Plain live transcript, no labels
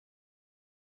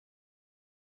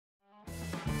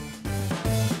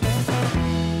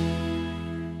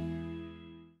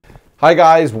Hi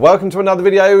guys, welcome to another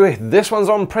video. This one's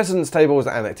on precedence tables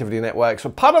and activity networks,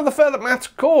 part of the Further Maths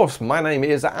course. My name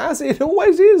is, as it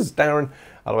always is, Darren,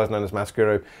 otherwise known as Maths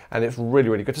Guru, and it's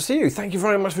really good to see you. Thank you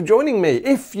very much for joining me.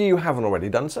 If you haven't already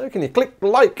done so, can you click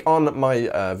like on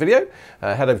my video,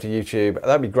 head over to YouTube,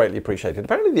 that'd be greatly appreciated.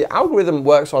 Apparently the algorithm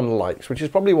works on likes, which is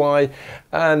probably why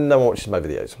no one watches my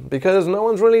videos, because no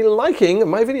one's really liking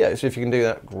my videos. So if you can do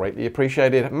that, greatly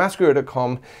appreciated.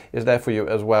 mathsguru.com is there for you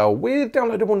as well, with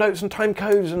downloadable notes and time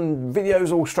codes and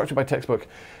videos all structured by textbook.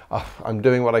 I'm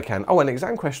doing what I can. Oh, and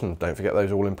exam questions. Don't forget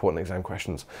those all important exam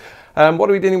questions. What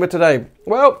are we dealing with today?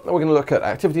 Well, we're going to look at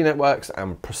activity networks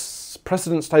and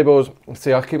precedence tables.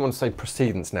 See, I keep wanting to say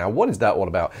precedence now. What is that all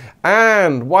about?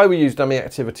 And why we use dummy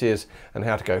activities and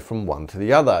how to go from one to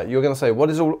the other. You're going to say, what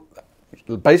is all...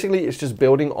 Basically, it's just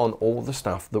building on all the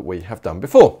stuff that we have done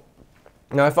before.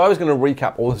 Now, if I was going to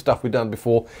recap all the stuff we've done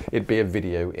before, it'd be a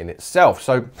video in itself.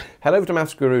 So head over to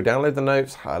Maths Guru, download the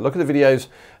notes, look at the videos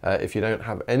if you don't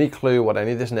have any clue what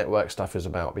any of this network stuff is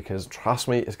about, because trust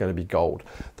me, it's going to be gold.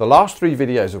 The last 3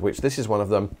 videos, of which this is one of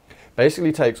them,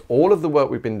 basically takes all of the work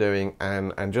we've been doing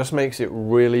and just makes it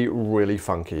really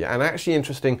funky and actually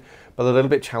interesting, but a little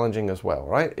bit challenging as well,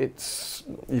 right?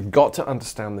 You've got to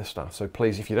understand this stuff. So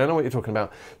please, if you don't know what you're talking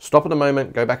about, stop at a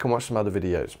moment, go back and watch some other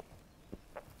videos.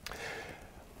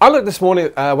 I looked this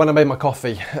morning when I made my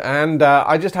coffee, and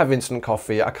I just have instant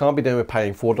coffee. I can't be doing with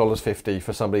paying $4.50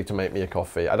 for somebody to make me a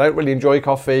coffee. I don't really enjoy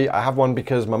coffee. I have one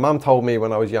because my mum told me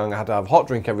when I was young I had to have a hot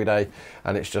drink every day,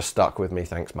 and it's just stuck with me.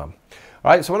 Thanks, mum.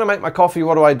 All right, so when I make my coffee,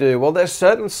 what do? Well, there's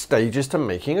certain stages to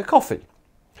making a coffee.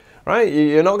 Right,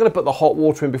 you're not going to put the hot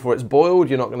water in before it's boiled.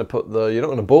 You're not going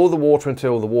to boil the water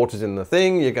until the water's in the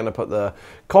thing. You're going to put the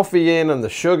coffee in and the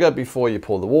sugar before you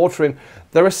pour the water in.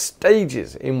 There are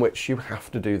stages in which you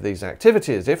have to do these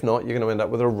activities. If not, you're going to end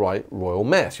up with a right royal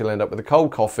mess. You'll end up with a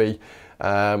cold coffee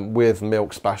with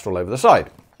milk splashed all over the side.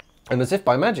 And as if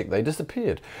by magic, they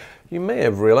disappeared. You may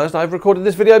have realized I've recorded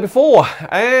this video before.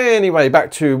 Anyway, back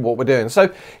to what we're doing.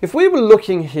 So if we were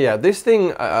looking here, this thing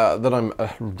that I'm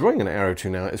drawing an arrow to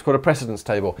now is called a precedence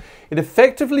table. It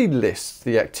effectively lists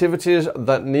the activities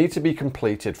that need to be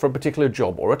completed for a particular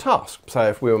job or a task. So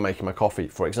if we were making my coffee,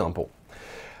 for example.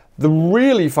 The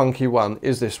really funky one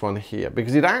is this one here,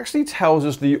 because it actually tells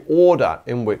us the order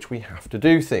in which we have to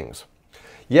do things.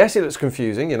 Yes, it looks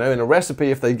confusing. You know, in a recipe,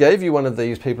 if they gave you one of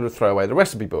these, people would throw away the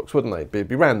recipe books, wouldn't they? It'd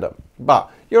be random. But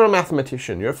you're a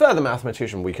mathematician. You're a further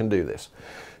mathematician. We can do this.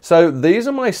 So these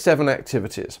are my 7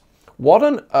 activities. What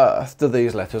on earth do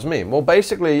these letters mean? Well,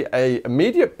 basically, an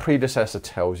immediate predecessor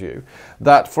tells you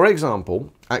that, for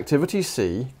example, activity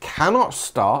C cannot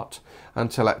start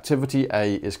until activity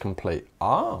A is complete.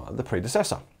 The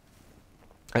predecessor.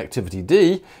 Activity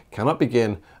D cannot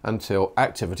begin until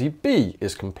activity B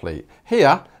is complete.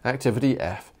 Here, activity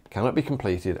F cannot be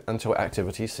completed until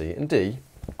activity C and D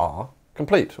are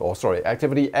complete. Or sorry,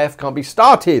 activity F can't be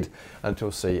started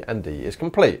until C and D is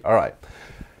complete. All right.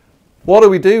 What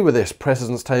do we do with this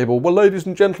precedence table? Well, ladies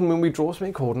and gentlemen, we draw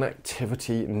something called an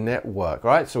activity network,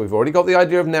 right? So we've already got the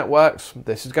idea of networks.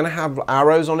 This is going to have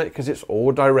arrows on it because it's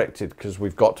all directed, because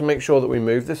we've got to make sure that we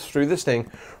move this through this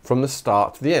thing from the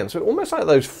start to the end. So almost like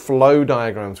those flow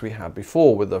diagrams we had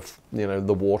before with the,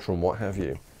 the water and what have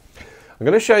you. I'm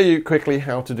going to show you quickly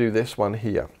how to do this one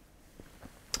here.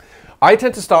 I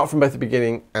tend to start from both the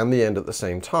beginning and the end at the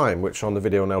same time, which on the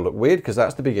video will now look weird because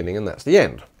that's the beginning and that's the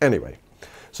end. Anyway.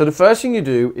 So the first thing you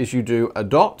do is you do a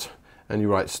dot and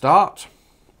you write start,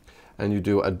 and you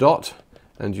do a dot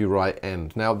and you write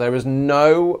end. Now there is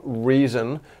no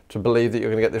reason to believe that you're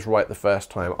going to get this right the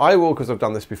first time. I will, because I've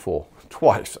done this before,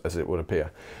 twice as it would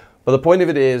appear. But the point of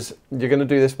it is you're going to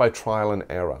do this by trial and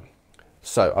error.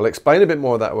 So I'll explain a bit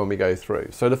more of that when we go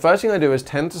through. So the first thing I do is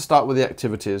tend to start with the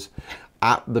activities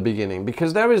at the beginning,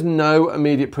 because there is no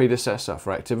immediate predecessor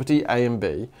for activity A and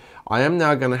B. I am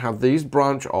now going to have these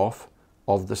branch off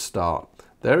of the start.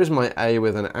 There is my A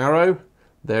with an arrow,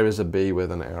 there is a B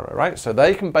with an arrow, right? So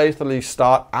they can basically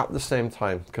start at the same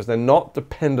time because they're not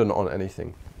dependent on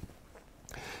anything.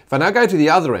 If I now go to the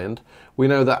other end, we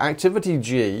know that activity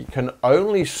G can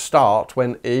only start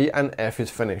when E and F is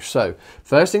finished. So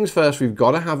first things first, we've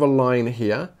got to have a line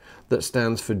here that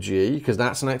stands for G, because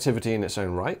that's an activity in its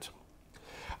own right.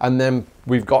 And then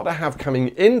we've got to have coming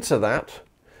into that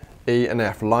E and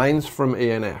F, lines from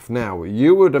E and F. Now,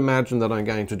 you would imagine that I'm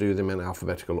going to do them in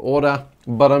alphabetical order,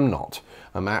 but I'm not.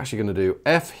 I'm actually going to do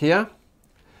F here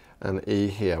and E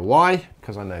here. Why?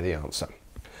 Because I know the answer.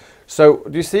 So,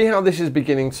 do you see how this is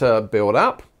beginning to build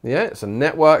up? Yeah, it's a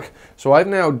network. So I've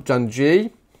now done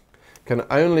G, can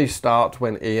only start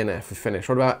when E and F are finished.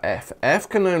 What about F? F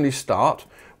can only start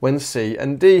when C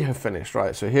and D have finished.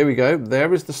 Right, so here we go.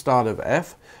 There is the start of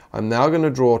F. I'm now going to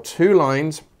draw 2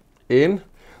 lines in.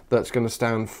 That's going to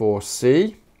stand for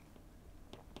C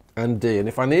and D. And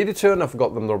if I needed to and I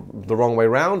forgot them the wrong way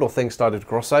round or things started to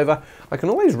cross over, I can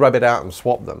always rub it out and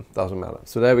swap them. Doesn't matter.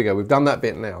 So there we go. We've done that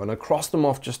bit now. And I crossed them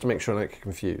off just to make sure I don't get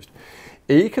confused.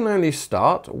 E can only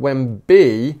start when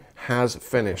B has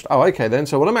finished. Oh, okay then.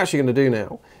 So what I'm actually going to do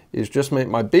now is just make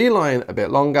my B line a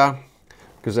bit longer,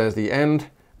 because there's the end,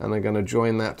 and I'm going to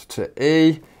join that to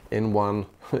E in one,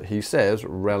 he says,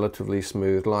 relatively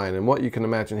smooth line. And what you can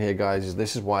imagine here, guys, is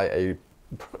this is why a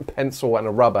pencil and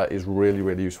a rubber is really,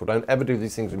 really useful. Don't ever do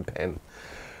these things in pen.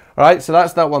 All right, so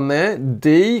that's that one there.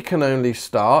 D can only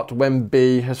start when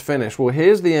B has finished. Well,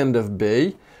 here's the end of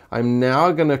B. I'm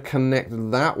now going to connect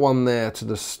that one there to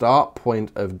the start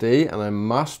point of D, and I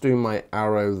must do my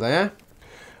arrow there.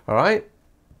 All right,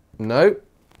 no.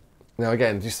 Now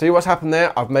again, do you see what's happened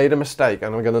there? I've made a mistake,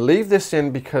 and I'm going to leave this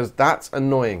in because that's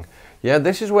annoying. Yeah,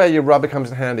 this is where your rubber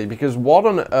comes in handy, because what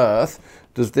on earth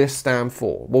does this stand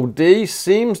for? Well, D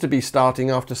seems to be starting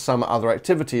after some other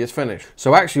activity is finished.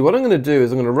 So actually what I'm going to do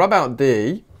is I'm going to rub out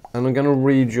D, and I'm going to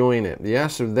rejoin it. Yeah,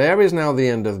 so there is now the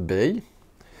end of B.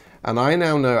 And I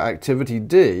now know activity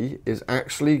D is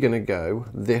actually going to go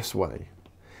this way.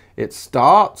 It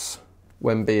starts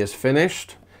when B is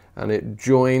finished and it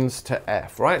joins to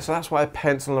F, right? So that's why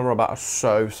pencil and rubber are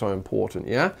so, so important,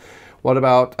 yeah? What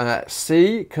about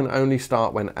C can only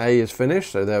start when A is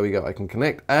finished. So there we go. I can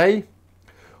connect A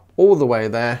all the way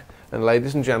there. And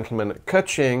ladies and gentlemen,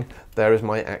 ka-ching, there is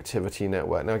my activity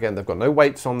network. Now again, they've got no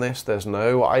weights on this. There's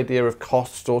no idea of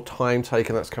costs or time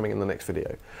taken. That's coming in the next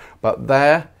video. But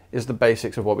there is the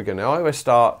basics of what we're going to do. I always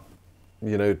start,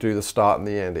 you know, do the start and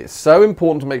the end. It's so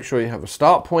important to make sure you have a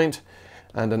start point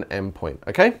and an end point,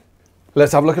 okay?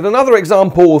 Let's have a look at another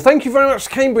example. Thank you very much,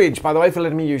 Cambridge, by the way, for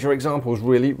letting me use your examples.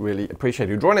 Really, really appreciate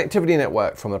it. Draw an activity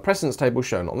network from the precedence table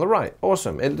shown on the right.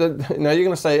 Awesome. Now you're going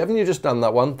to say, haven't you just done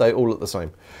that one? They all look the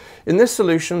same. In this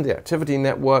solution, the activity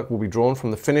network will be drawn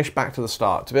from the finish back to the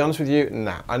start. To be honest with you,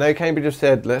 nah. I know Cambridge have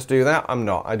said, let's do that. I'm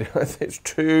not. It's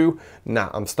too, nah.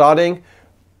 I'm starting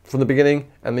from the beginning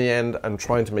and the end and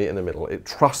trying to meet in the middle.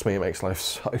 Trust me, it makes life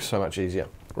so, so much easier.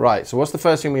 Right, so what's the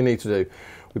first thing we need to do?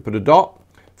 We put a dot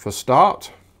for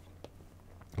start.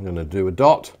 I'm going to do a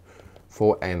dot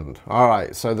for end. All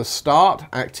right, so the start,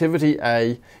 activity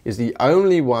A, is the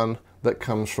only one that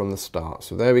comes from the start.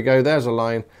 So there we go, there's a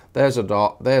line, there's a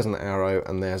dot, there's an arrow,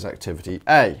 and there's activity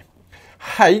A.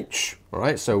 H, all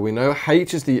right, so we know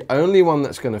H is the only one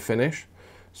that's going to finish.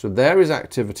 So there is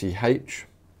activity H.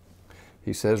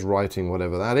 He says, writing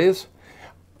whatever that is,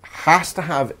 has to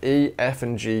have E, F,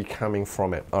 and G coming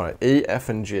from it. All right, E, F,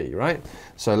 and G, right?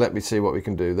 So let me see what we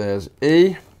can do. There's E,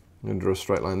 I'm going to draw a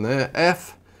straight line there,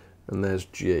 F, and there's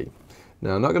G.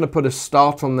 Now, I'm not going to put a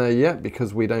start on there yet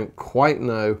because we don't quite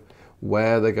know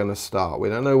where they're going to start. We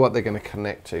don't know what they're going to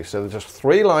connect to. So there's just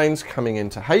 3 lines coming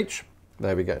into H.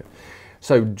 There we go.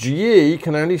 So G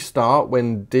can only start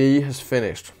when D has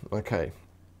finished. Okay.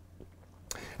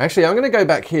 Actually, I'm going to go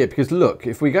back here because look,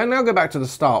 if we now go back to the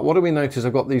start, what do we notice?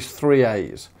 I've got these 3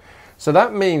 A's. So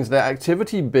that means that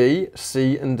activity B,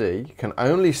 C, and D can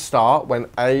only start when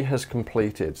A has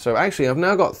completed. So actually, I've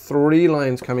now got 3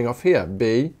 lines coming off here,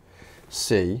 B,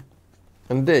 C,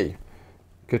 and D.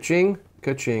 Ka-ching,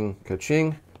 ka-ching,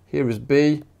 ka-ching. Here is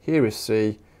B, here is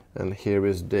C, and here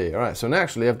is D. All right, so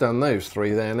naturally, I've done those 3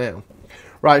 there now.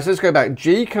 Right, so let's go back.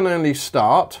 G can only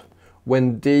start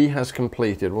when D has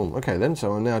completed. Well, okay then,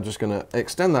 so I'm now just going to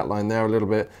extend that line there a little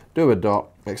bit, do a dot,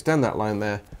 extend that line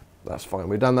there. That's fine,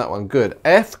 we've done that one, good.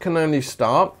 F can only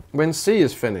start when C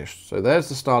is finished. So there's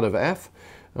the start of F,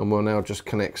 and we'll now just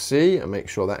connect C and make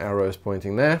sure that arrow is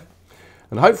pointing there.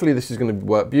 And hopefully this is going to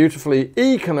work beautifully.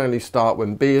 E can only start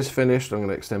when B is finished. I'm going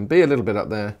to extend B a little bit up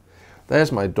there.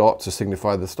 There's my dot to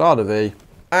signify the start of E.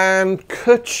 And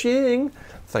ka-ching!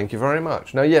 Thank you very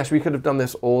much. Now yes, we could have done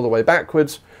this all the way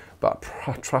backwards, but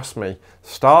trust me,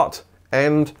 start,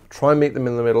 end, try and meet them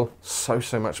in the middle, so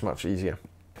much easier.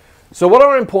 So what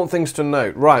are important things to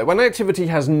note? Right, when an activity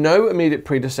has no immediate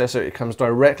predecessor, it comes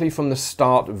directly from the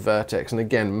start vertex. And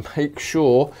again, make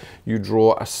sure you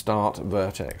draw a start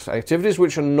vertex. Activities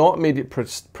which are not immediate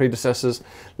predecessors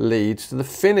lead to the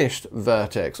finished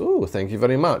vertex. Oh, thank you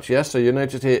very much. Yes, so you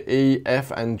notice here E,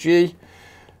 F, and G,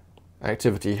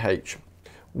 activity H.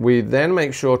 We then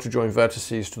make sure to join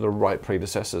vertices to the right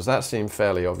predecessors. That seemed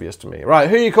fairly obvious to me. Right,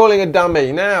 who are you calling a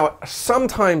dummy? Now,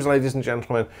 sometimes, ladies and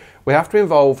gentlemen, we have to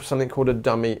involve something called a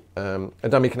dummy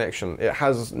connection. It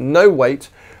has no weight,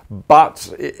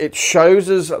 but it shows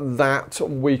us that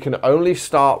we can only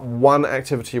start one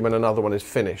activity when another one is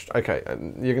finished. Okay,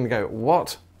 and you're going to go,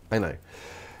 what? I know.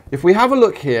 If we have a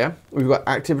look here, we've got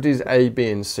activities A, B,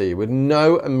 and C with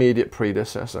no immediate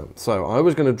predecessor. So I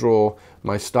was going to draw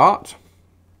my start,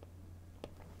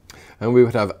 and we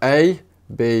would have A,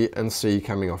 B, and C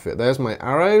coming off it. There's my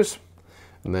arrows,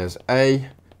 and there's A,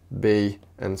 B,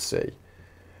 and C.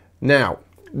 Now,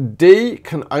 D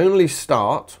can only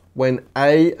start when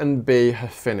A and B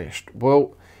have finished.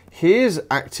 Well, here's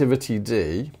activity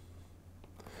D,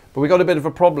 but we got a bit of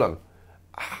a problem.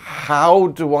 How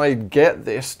do I get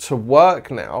this to work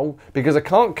now? Because I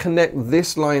can't connect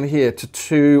this line here to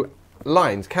two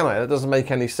lines, can I? That doesn't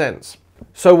make any sense.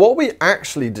 So what we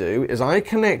actually do is I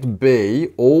connect B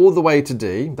all the way to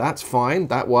D. That's fine,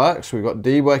 that works. We've got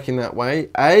D working that way.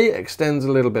 A extends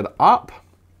a little bit up.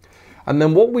 And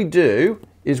then what we do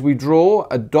is we draw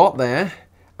a dot there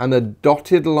and a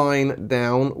dotted line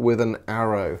down with an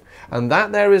arrow. And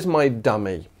that there is my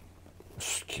dummy.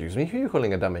 Excuse me, who are you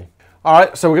calling a dummy? All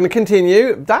right, so we're going to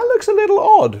continue. That looks a little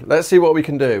odd. Let's see what we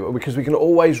can do, because we can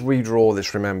always redraw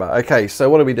this, remember. Okay, so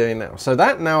what are we doing now? So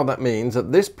that means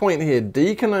at this point here,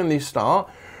 D can only start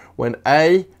when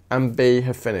A and B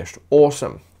have finished.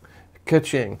 Awesome.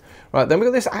 Ka-ching. Right, then we've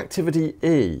got this activity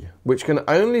E, which can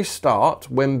only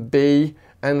start when B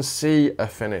and C are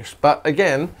finished. But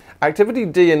again, activity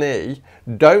D and E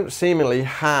don't seemingly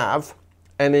have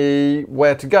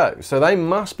anywhere to go. So they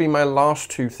must be my last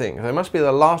two things. They must be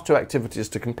the last two activities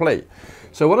to complete.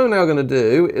 So what I'm now going to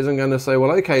do is I'm going to say,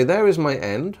 well, okay, there is my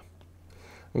end.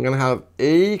 I'm going to have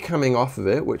E coming off of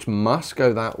it, which must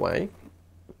go that way.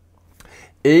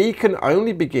 E can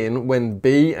only begin when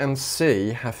B and C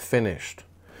have finished.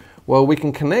 Well, we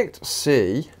can connect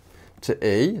C to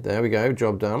E. There we go,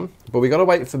 job done. But we got to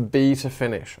wait for B to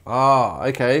finish. Ah,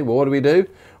 okay, well, what do?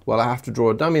 Well, I have to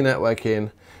draw a dummy network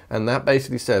in, and that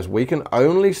basically says we can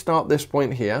only start this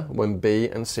point here when B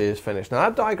and C is finished. Now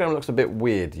that diagram looks a bit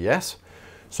weird, yes?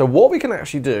 So what we can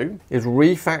actually do is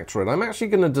refactor it. I'm actually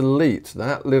going to delete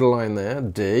that little line there,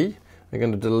 D. I'm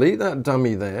going to delete that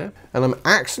dummy there, and I'm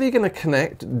actually going to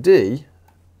connect D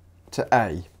to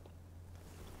A.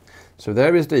 So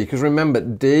there is D, because remember,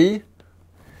 D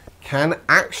can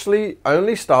actually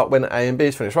only start when A and B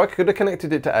is finished. So I could have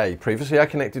connected it to A. Previously I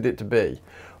connected it to B.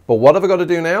 But what have I got to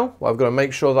do now? Well, I've got to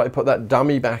make sure that I put that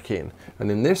dummy back in.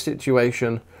 And in this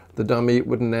situation, the dummy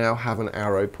would now have an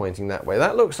arrow pointing that way.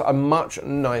 That looks a much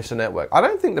nicer network. I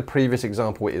don't think the previous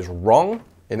example is wrong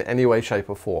in any way, shape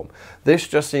or form. This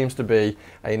just seems to be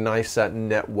a nicer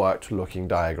networked looking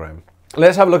diagram.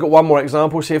 Let's have a look at one more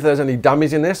example, see if there's any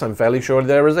dummies in this. I'm fairly sure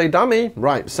there is a dummy.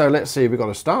 Right, so let's see, we've got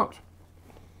to start.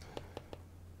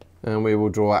 And we will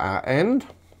draw our end.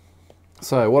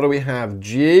 So what do we have?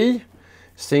 G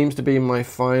seems to be my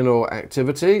final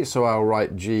activity, so I'll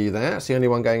write G there. It's the only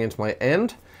one going into my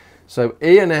end. So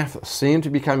E and F seem to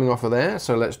be coming off of there,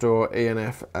 so let's draw E and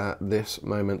F at this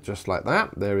moment just like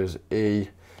that. There is E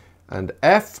and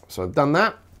F, so I've done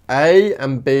that. A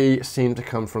and B seem to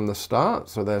come from the start,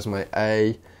 so there's my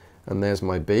A and there's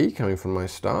my B coming from my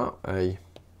start, A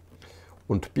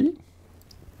and B.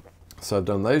 So I've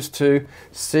done those two.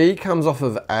 C comes off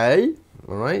of A.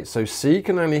 All right, so C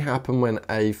can only happen when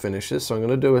A finishes, so I'm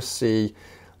going to do a C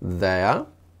there.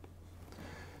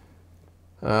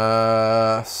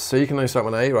 C can only start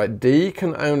when A, right? D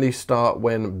can only start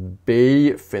when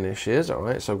B finishes, all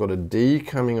right? So I've got a D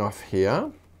coming off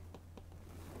here.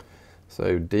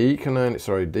 So D can only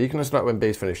start when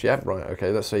B's finished. Yep, right,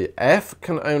 okay, let's see. F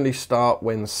can only start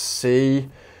when C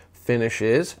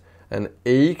finishes, and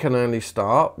E can only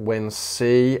start when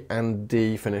C and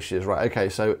D finishes. Right, okay,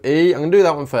 so E, I'm going to do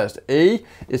that one first. E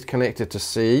is connected to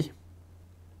C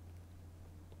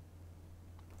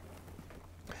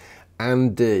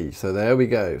and D. So there we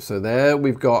go. So there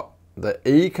we've got the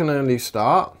E can only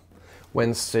start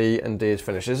when C and D is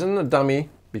finished. This isn't a dummy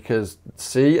because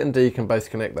C and D can both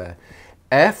connect there.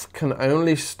 F can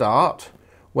only start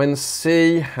when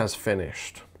C has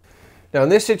finished. Now in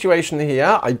this situation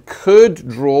here, I could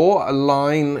draw a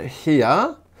line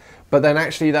here, but then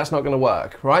actually that's not going to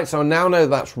work, right? So I now know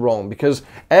that's wrong because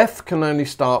F can only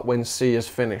start when C is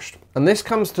finished. And this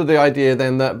comes to the idea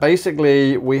then that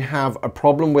basically we have a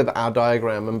problem with our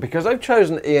diagram, and because I've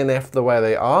chosen E and F the way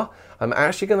they are, I'm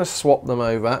actually going to swap them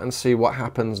over and see what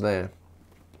happens there.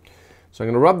 So I'm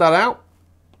going to rub that out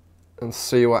and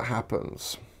see what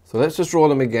happens. So let's just draw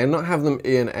them again, not have them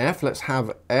E and F, let's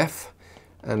have F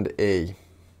and E.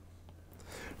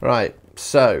 Right,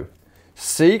 so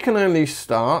F can only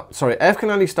start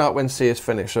when C is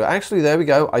finished. So actually, there we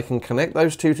go, I can connect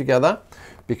those two together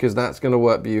because that's going to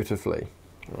work beautifully.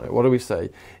 Right, what do we say?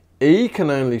 E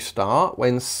can only start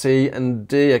when C and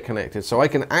D are connected. So I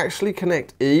can actually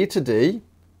connect E to D,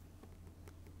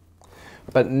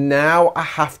 But now I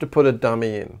have to put a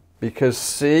dummy in because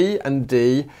C and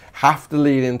D have to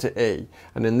lead into E.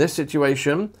 And in this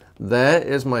situation, there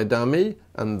is my dummy,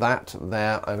 and that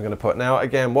there I'm going to put. Now,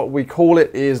 again, what we call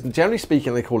it is, generally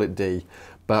speaking, they call it D,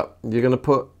 but you're going to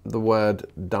put the word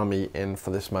dummy in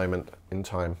for this moment in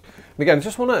time. And again, I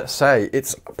just want to say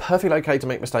it's perfectly okay to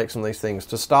make mistakes on these things,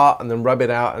 to start and then rub it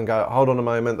out and go, hold on a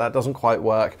moment, that doesn't quite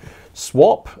work.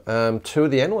 Swap two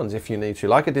of the N ones if you need to.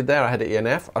 Like I did there, I had E and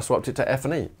F, I swapped it to F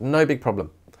and E, no big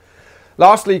problem.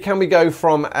 Lastly, can we go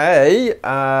from a,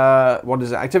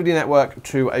 activity network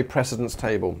to a precedence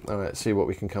table? All right, let's see what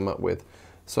we can come up with.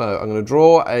 So I'm going to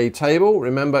draw a table.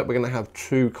 Remember, we're going to have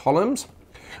 2 columns.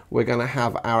 We're going to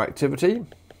have our activity,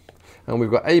 and we've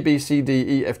got A, B, C, D,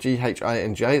 E, F, G, H, I,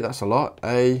 and J. That's a lot.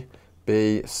 A,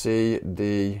 B, C,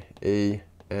 D, E,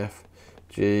 F,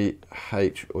 G,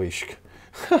 H, oishk.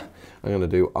 I'm going to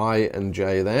do I and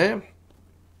J there.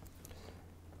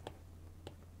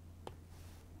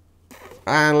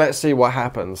 And let's see what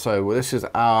happens. So this is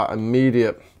our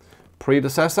immediate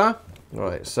predecessor. All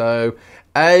right, so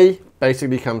A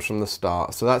basically comes from the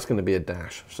start, so that's going to be a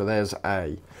dash. So there's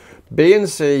A. B and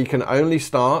C can only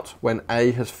start when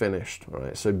A has finished. All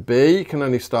right, so B can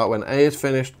only start when A is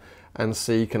finished, and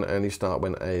C can only start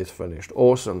when A is finished.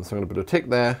 Awesome. So I'm going to put a tick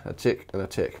there, a tick, and a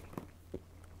tick.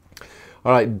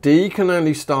 All right, D can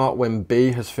only start when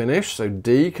B has finished. So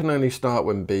D can only start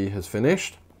when B has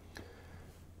finished.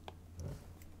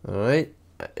 All right,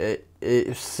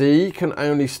 C can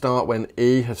only start when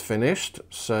E has finished.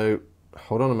 So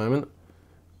hold on a moment.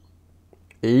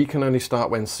 E can only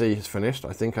start when C has finished.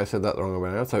 I think I said that the wrong way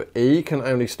around. So E can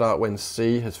only start when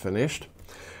C has finished.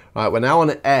 All right, we're now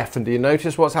on F, and do you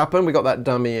notice what's happened? We got that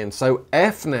dummy in. So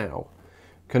F now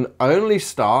can only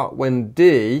start when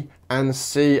D and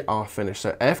C are finished.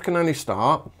 So F can only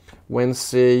start when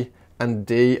C and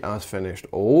D are finished.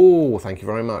 Oh, thank you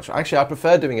very much. Actually, I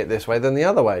prefer doing it this way than the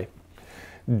other way.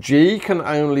 G can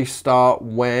only start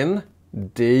when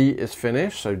D is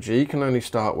finished. So G can only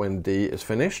start when D is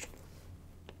finished.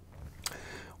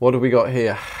 What have we got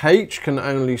here? H can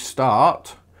only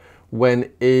start when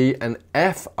E and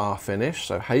F are finished.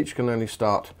 So H can only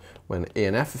start when E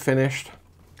and F are finished.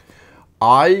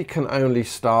 I can only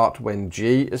start when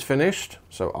G is finished.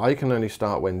 So I can only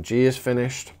start when G is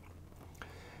finished.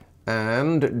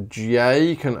 And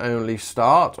J can only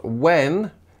start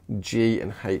when G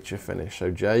and H are finished.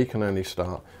 So J can only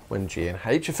start when G and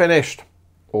H are finished.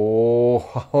 Oh,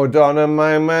 hold on a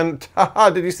moment.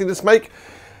 Did you see the snake?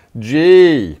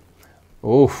 G.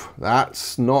 Oof,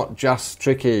 that's not just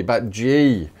tricky, but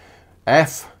G,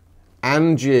 F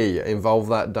and G involve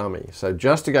that dummy. So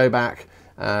just to go back,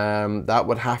 that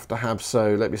would have to have,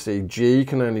 so let me see, G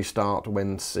can only start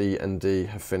when C and D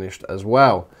have finished as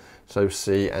well. So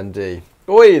C and D.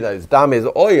 Oi, those dummies.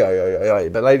 Oi, oi, oi, oi.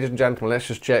 But ladies and gentlemen, let's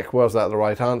just check, was that the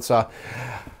right answer?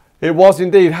 It was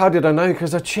indeed. How did I know?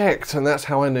 Because I checked, and that's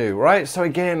how I knew, right? So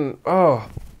again,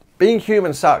 being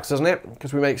human sucks, doesn't it?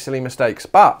 Because we make silly mistakes.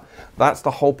 But that's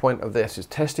the whole point of this, is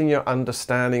testing your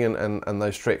understanding and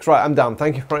those tricks. Right, I'm done.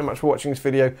 Thank you very much for watching this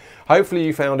video. Hopefully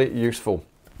you found it useful.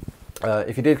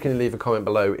 If you did, can you leave a comment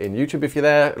below in YouTube if you're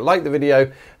there? Like the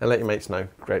video and let your mates know.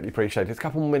 Greatly appreciated. It's a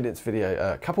couple more minutes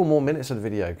of the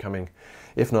video coming.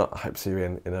 If not, I hope to see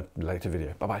you in a later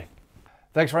video. Bye-bye.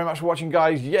 Thanks very much for watching,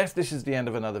 guys. Yes, this is the end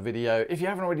of another video. If you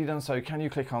haven't already done so, can you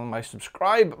click on my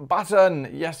subscribe button?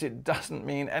 Yes, it doesn't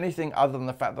mean anything other than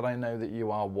the fact that I know that you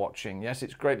are watching. Yes,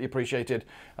 it's greatly appreciated.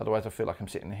 Otherwise, I feel like I'm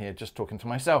sitting here just talking to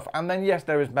myself. And then, yes,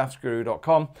 there is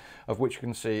mathsguru.com, of which you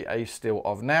can see a still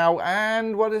of now.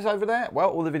 And what is over there? Well,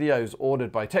 all the videos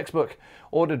ordered by textbook,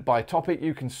 ordered by topic.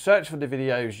 You can search for the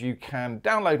videos. You can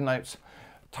download notes,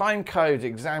 time codes,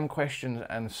 exam questions,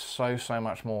 and so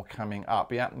much more coming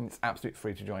up. Yeah, it's absolutely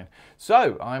free to join.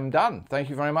 So I'm done. Thank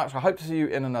you very much. I hope to see you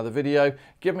in another video.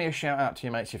 Give me a shout out to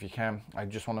your mates if you can. I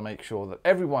just want to make sure that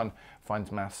everyone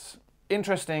finds maths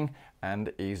interesting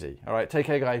and easy. All right, take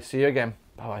care, guys. See you again.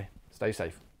 Bye. Stay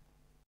safe.